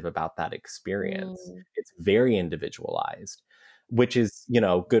collective about that experience. Mm. It's very individualized, which is, you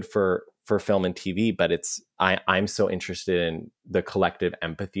know, good for film and TV, but I'm so interested in the collective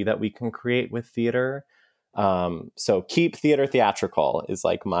empathy that we can create with theater, So keep theater theatrical is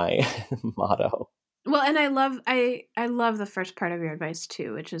like my motto. Well, and I love the first part of your advice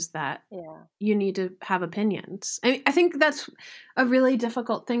too, which is that Yeah. you need to have opinions. I think that's a really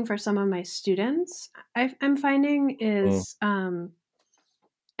difficult thing for some of my students. I'm finding Mm. is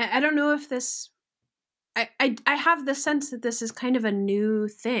I don't know if this. I have the sense that this is kind of a new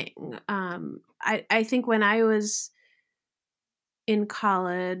thing. I think when I was in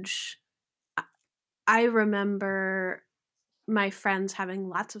college, I remember my friends having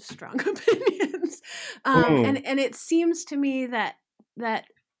lots of strong opinions, Mm. and it seems to me that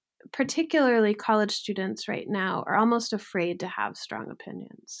particularly college students right now are almost afraid to have strong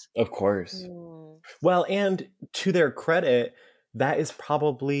opinions. Of course. Mm. Well, and to their credit, that is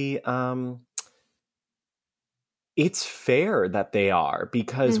probably it's fair that they are,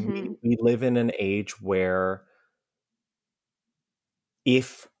 because Mm-hmm. we live in an age where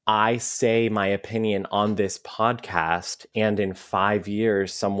if I say my opinion on this podcast and in 5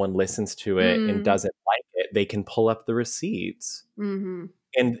 years someone listens to it and Mm. doesn't like it, they can pull up the receipts. Mm-hmm.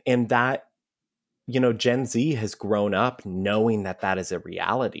 And that, Gen Z has grown up knowing that that is a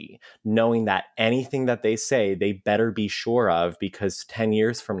reality, knowing that anything that they say, they better be sure of, because 10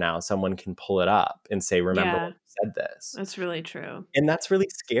 years from now, someone can pull it up and say, remember when Yeah, you said this. that's really true. And that's really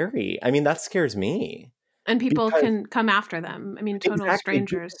scary. I mean, that scares me, And people because can come after them. I mean, total exactly, because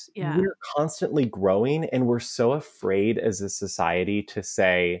strangers. Yeah. we're constantly growing and we're so afraid as a society to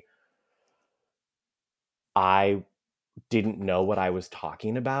say, I didn't know what I was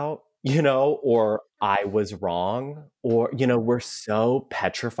talking about, or I was wrong, or, we're so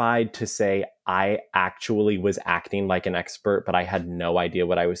petrified to say, I actually was acting like an expert, but I had no idea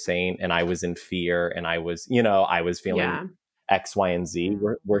what I was saying. And I was in fear, and I was feeling Yeah. X, Y, and Z.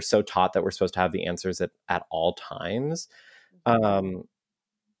 Yeah. We're so taught that we're supposed to have the answers at all times. Um,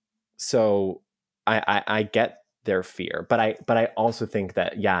 so I get their fear, but I also think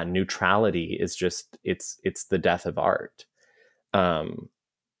that, yeah, neutrality is just, it's the death of art. Um,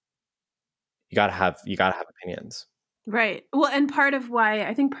 you gotta have opinions. Right. Well, and part of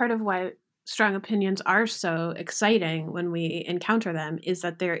why strong opinions are so exciting when we encounter them is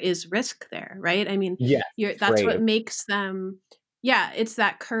that there is risk there, right? I mean, Yes, you're it's that's brave. what makes them yeah, it's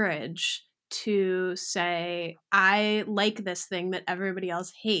that courage to say, I like this thing that everybody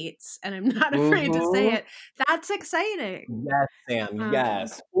else hates and I'm not afraid to say Mhm. it. That's exciting. Yes, Sam, Um,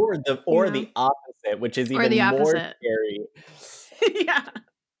 yes. Or the you or know, the opposite, which is or even the more opposite. scary, Yeah.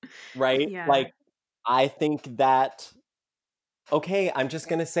 right? Yeah. Like, I think that, okay, I'm just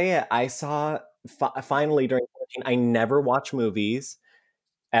gonna say it. I saw finally during quarantine, I never watch movies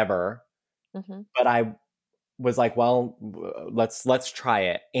ever, Mm-hmm. but I was like, well, let's try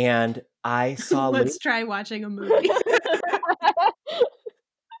it. And I saw Let's try watching a movie.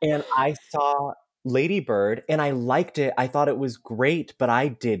 Lady Bird, and I liked it. I thought it was great, but I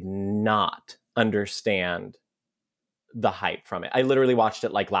did not understand the hype from it. I literally watched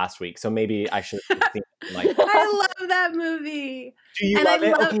it like last week, so maybe I should have seen it like, I love that movie. do you And I love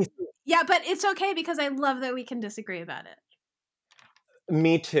it? love Okay, yeah, but it's okay because I love that we can disagree about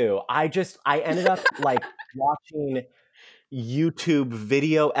me too. I ended up like watching YouTube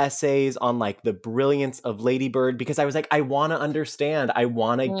video essays on like the brilliance of Lady Bird, because I was like, I want to understand. I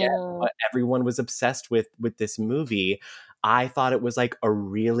want to get Mm. what everyone was obsessed with this movie. I thought it was like a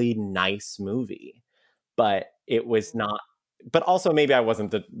really nice movie, but it was not. But also, maybe I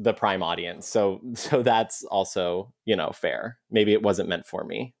wasn't the prime audience, so that's also, fair. Maybe it wasn't meant for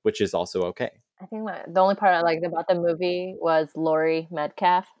me, which is also okay. I think the only part I liked about the movie was Laurie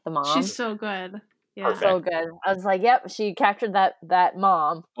Metcalf, the it. mom. She's so good. Yeah. Perfect. So good. I was like, yep, she captured that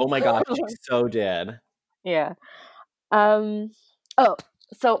mom. Oh my gosh, she so did. Yeah. Um. Oh,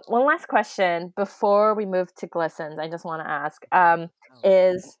 so one last question before we move to glistens, I just want to ask,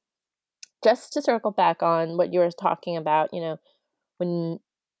 is just to circle back on what you were talking about. When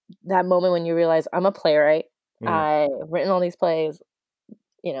that moment when you realize I'm a playwright, Mm. I've written all these plays.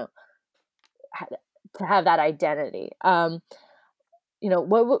 You know, ha- to have that identity.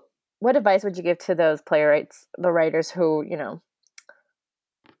 What advice would you give to those playwrights, the writers who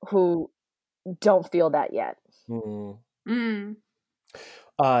don't feel that yet? Mm. Mm.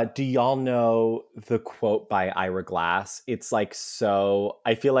 Do y'all know the quote by Ira Glass? It's like, so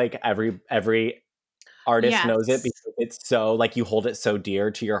I feel like every artist knows it, Yes. because it's so, like, you hold it so dear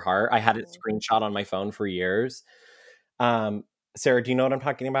to your heart. I had it screenshot on my phone for years. Um, Sarah, do you know what I'm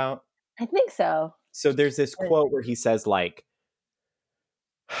talking about? I think so. So there's this quote where he says, like,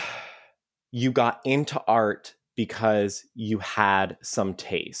 you got into art because you had some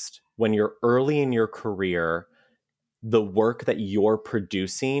taste. When you're early in your career, the work that you're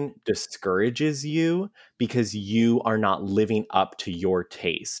producing discourages you because you are not living up to your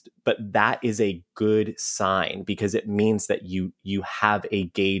taste. But that is a good sign because it means that you have a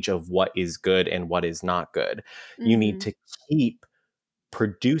gauge of what is good and what is not good. You need to keep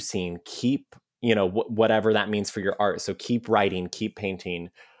producing, keep, whatever that means for your art. So keep writing, keep painting,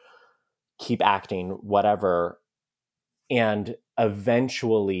 keep acting, whatever. And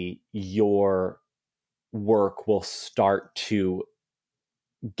eventually your work will start to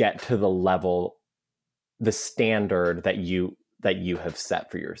get to the standard that you have set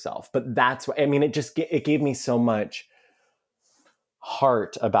for yourself. But that's what, I mean, it gave me so much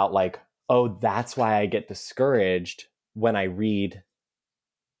heart about like, oh, that's why I get discouraged when I read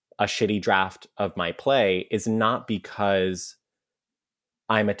a shitty draft of my play, is not because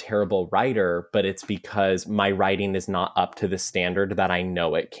I'm a terrible writer, but it's because my writing is not up to the standard that I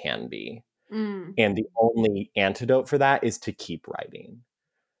know it can be. And the only antidote for that is to keep writing.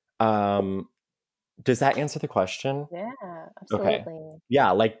 Does that answer the question? Yeah, Okay. absolutely.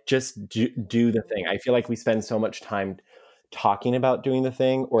 Yeah, like just do the thing. I feel like we spend so much time talking about doing the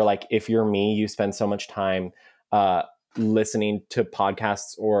thing, or like if you're me, you spend so much time listening to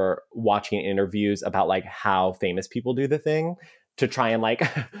podcasts or watching interviews about like how famous people do the thing to try and like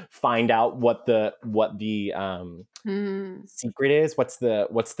find out what the secret is, what's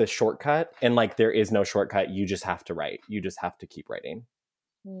the shortcut. And like there is no shortcut. You just have to write. You just have to keep writing.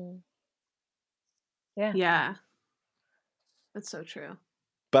 Yeah. Yeah. That's so true.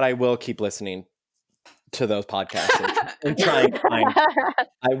 But I will keep listening to those podcasts and try and find.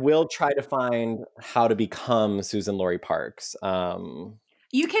 I will try to find how to become Susan Laurie Parks.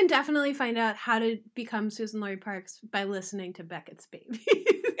 You can definitely find out how to become Susan Laurie Parks by listening to Beckett's Babies.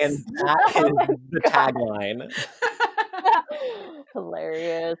 And that is the tagline.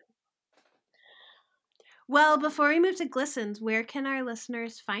 Hilarious. Well, before we move to Glistens, where can our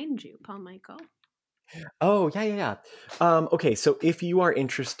listeners find you, Paul Michael? Oh, yeah. Okay, so if you are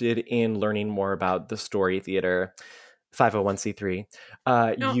interested in learning more about the Story Theater, 501c3,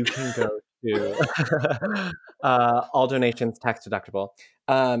 you can go to all donations tax deductible.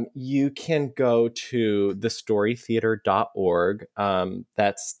 You can go to thestorytheater.org.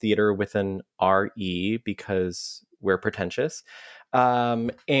 That's theater with an R-E because we're pretentious.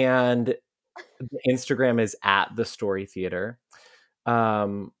 And Instagram is at the Story Theater.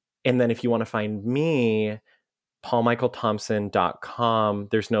 And then if you want to find me, paulmichaelthompson.com.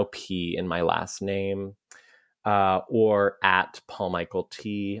 There's no P in my last name. Or at Paul Michael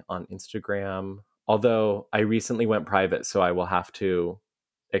T on Instagram. Although I recently went private, so I will have to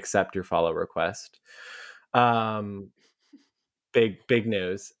accept your follow request. Big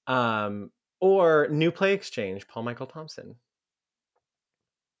news. Or New Play Exchange, Paul Michael Thompson.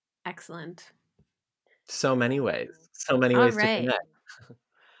 Excellent. So many ways to connect.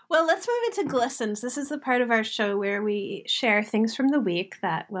 Well, let's move into Glistens. This is the part of our show where we share things from the week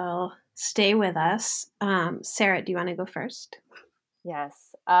that will stay with us. Sarah, do you want to go first?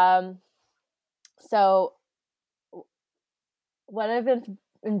 Yes. So what I've been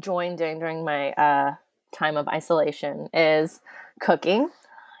enjoying doing during my time of isolation is cooking.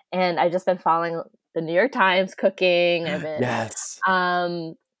 And I've just been following the New York Times cooking. I've been, Yes.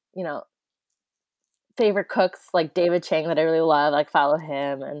 Favorite cooks like David Chang that I really love, like follow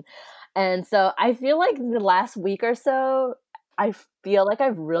him. And so I feel like the last week or so, I feel like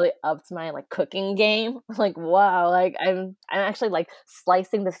I've really upped my like cooking game. Like, wow, like I'm actually like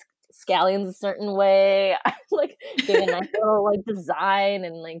slicing the scallions a certain way. I'm like getting a nice little like design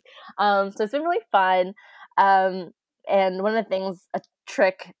and like so it's been really fun. And one of the things, a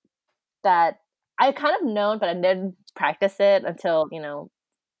trick that I kind of known, but I didn't practice it until,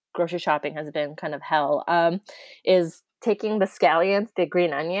 grocery shopping has been kind of hell, is taking the scallions, the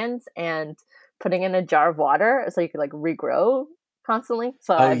green onions, and putting in a jar of water so you could like regrow constantly.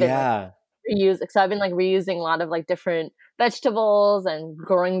 So I've been like reusing a lot of like different vegetables and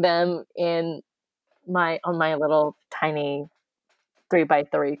growing them on my little tiny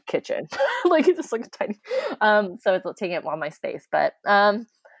 3x3 kitchen. Like it's just like tiny. So it's taking up all my space, but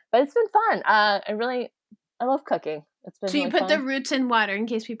it's been fun. I love cooking. It's been So you really put fun. the roots in water, in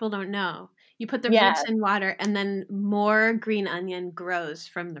case people don't know. You put the roots in water, and then more green onion grows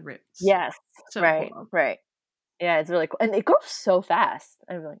from the roots. Yes. So right. cool. Right. Yeah, it's really cool. And it grows so fast.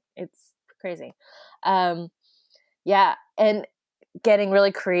 It's crazy. Yeah. And getting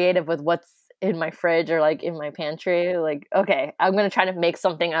really creative with what's in my fridge or like in my pantry. Like, okay, I'm going to try to make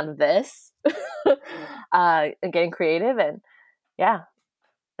something out of this. And getting creative. And yeah,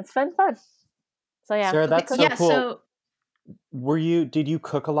 it's been fun. So yeah. Sarah, that's so cool. So Did you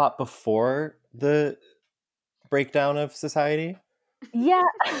cook a lot before the breakdown of society? Yeah.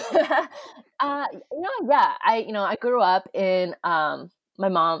 Yeah. I grew up in my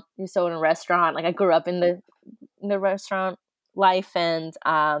mom used to own a restaurant. Like I grew up in the restaurant life, and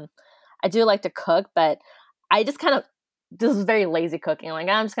I do like to cook, but I just kind of this is very lazy cooking. Like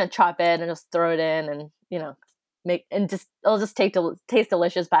I'm just gonna chop it and just throw it in, and make and just it'll just taste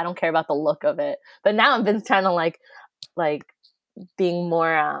delicious, but I don't care about the look of it. But now I've been kind of like being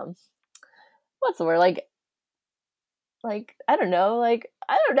more what's the word, I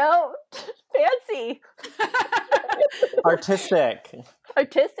don't know, fancy, Artistic.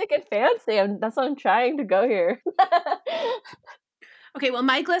 artistic and fancy. That's what I'm trying to go here. Okay, well,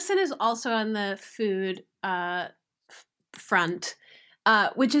 my glisten is also on the food front,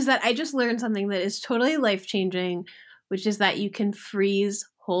 which is that I just learned something that is totally life changing, which is that you can freeze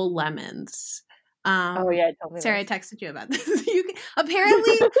whole lemons. Oh yeah, tell me Sarah, I this. texted you about this.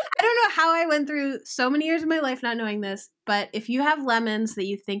 Apparently, I don't know how I went through so many years of my life not knowing this, but if you have lemons that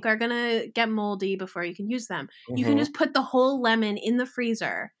you think are going to get moldy before you can use them, you can just put the whole lemon in the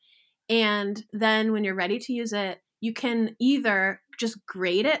freezer. And then when you're ready to use it, you can either just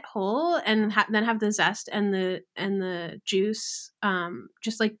grate it whole and then have the zest and the juice,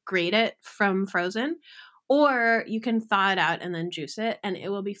 just like grate it from frozen, or you can thaw it out and then juice it, and it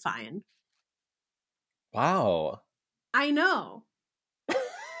will be fine. Wow. I know.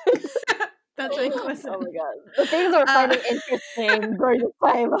 That's my glisten. Oh my god, the things we're finding interesting during this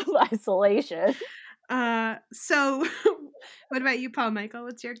time of isolation. So, what about you, Paul Michael?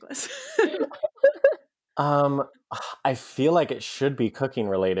 What's your glisten? I feel like it should be cooking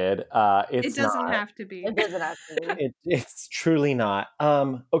related. It's It doesn't not. have to be. It doesn't have to be. It's truly not.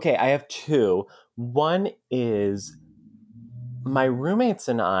 Okay, I have two. One is my roommates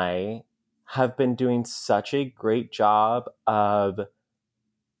and I have been doing such a great job of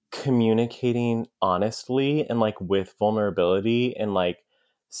communicating honestly and like with vulnerability and like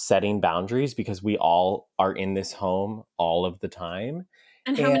setting boundaries because we all are in this home all of the time.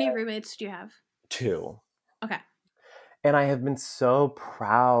 And how And many roommates do you have? two. Okay. And I have been so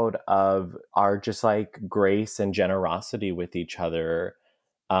proud of our just like grace and generosity with each other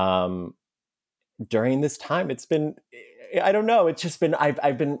um, during this time. It's been, I don't know, it's just been,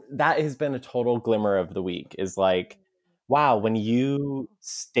 I've been, that has been a total glimmer of the week is like, wow, when you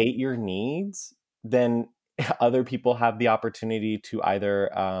state your needs, then other people have the opportunity to either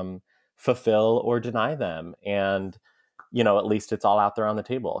fulfill or deny them. And, at least it's all out there on the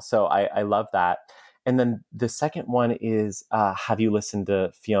table. So I love that. And then the second one is, have you listened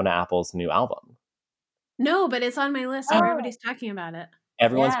to Fiona Apple's new album? No, but it's on my list. Oh, Everybody's talking about it.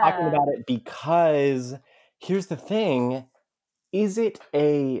 Everyone's talking yeah. about it because here's the thing. Is it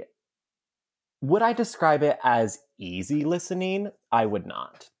would I describe it as easy listening? I would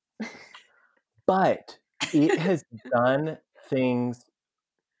not. But it has done things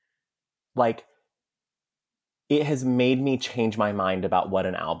like it has made me change my mind about what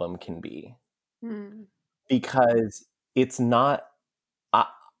an album can be Hmm. because it's not, I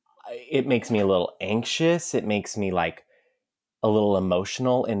it makes me a little anxious. It makes me like a little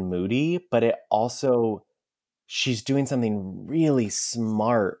emotional and moody, but it also, she's doing something really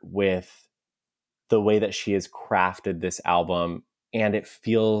smart with the way that she has crafted this album. And it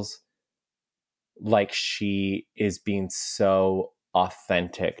feels like she is being so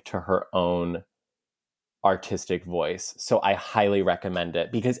authentic to her own artistic voice. So I highly recommend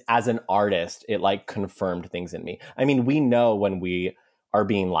it because as an artist, it like confirmed things in me. I mean, we know when we are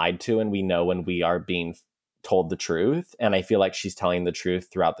being lied to and we know when we are being told the truth. And I feel like she's telling the truth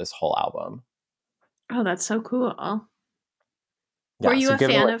throughout this whole album. Oh, that's so cool. Were Yeah. you So a give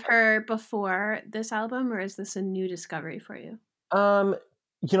it fan a of her before this album, or is this a new discovery for you? um,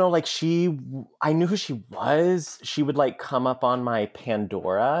 like I knew who she was. She would like come up on my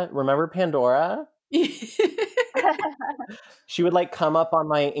Pandora. Remember Pandora? She would like come up on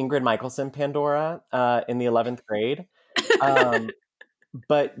my Ingrid Michaelson Pandora in the 11th grade. Um,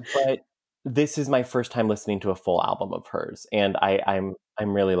 but this is my first time listening to a full album of hers, and I'm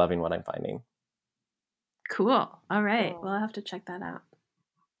really loving what I'm finding. Cool. All right. Well, Oh. I'll have to check that out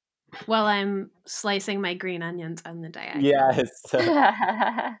while I'm slicing my green onions on the diagonal. Yes.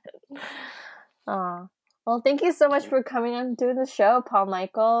 Aw. Well, thank you so much for coming on to the show, Paul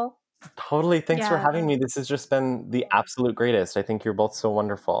Michael. Totally. Thanks for Yeah. having me. This has just been the absolute greatest. I think you're both so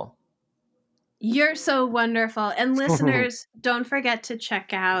wonderful. You're so wonderful. And listeners, don't forget to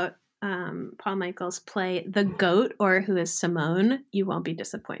check out Paul Michael's play, The Goat, or Who is Simone? You won't be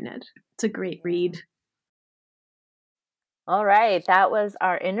disappointed. It's a great read. All right, that was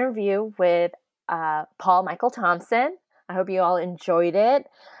our interview with Paul Michael Thompson. I hope you all enjoyed it.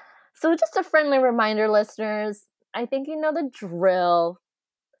 So just a friendly reminder, listeners, I think you know the drill.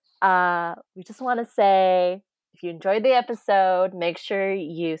 We just want to say, if you enjoyed the episode, make sure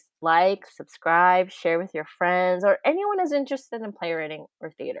you like, subscribe, share with your friends, or anyone who's interested in playwriting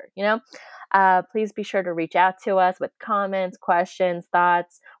or theater, please be sure to reach out to us with comments, questions,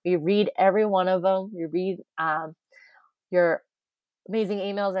 thoughts. We read every one of them. We read your amazing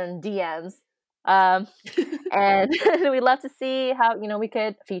emails and DMs. And we'd love to see how, we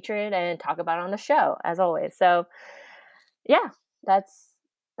could feature it and talk about it on the show, as always. So yeah, that's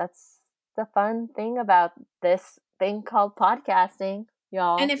the fun thing about this thing called podcasting,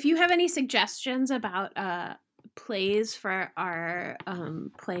 y'all. And if you have any suggestions about plays for our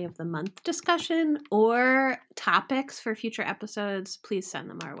play of the month discussion or topics for future episodes, please send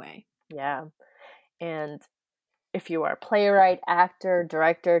them our way. Yeah. And if you are a playwright, actor,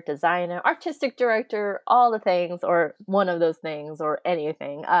 director, designer, artistic director, all the things, or one of those things, or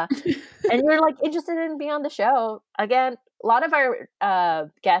anything, and you're like interested in being on the show, again, a lot of our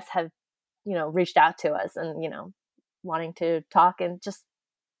guests have, reached out to us and, wanting to talk and just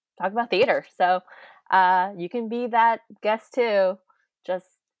talk about theater. So you can be that guest too. Just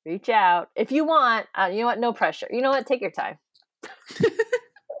reach out if you want. You know what? No pressure. You know what? Take your time.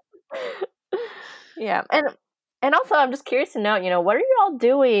 Yeah. And also, I'm just curious to know, what are you all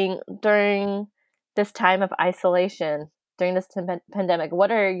doing during this time of isolation, during this pandemic?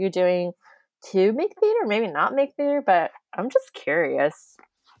 What are you doing to make theater? Maybe not make theater, but I'm just curious.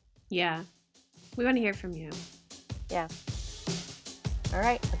 Yeah. We want to hear from you. Yeah. All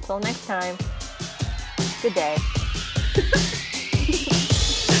right. Until next time. Good day.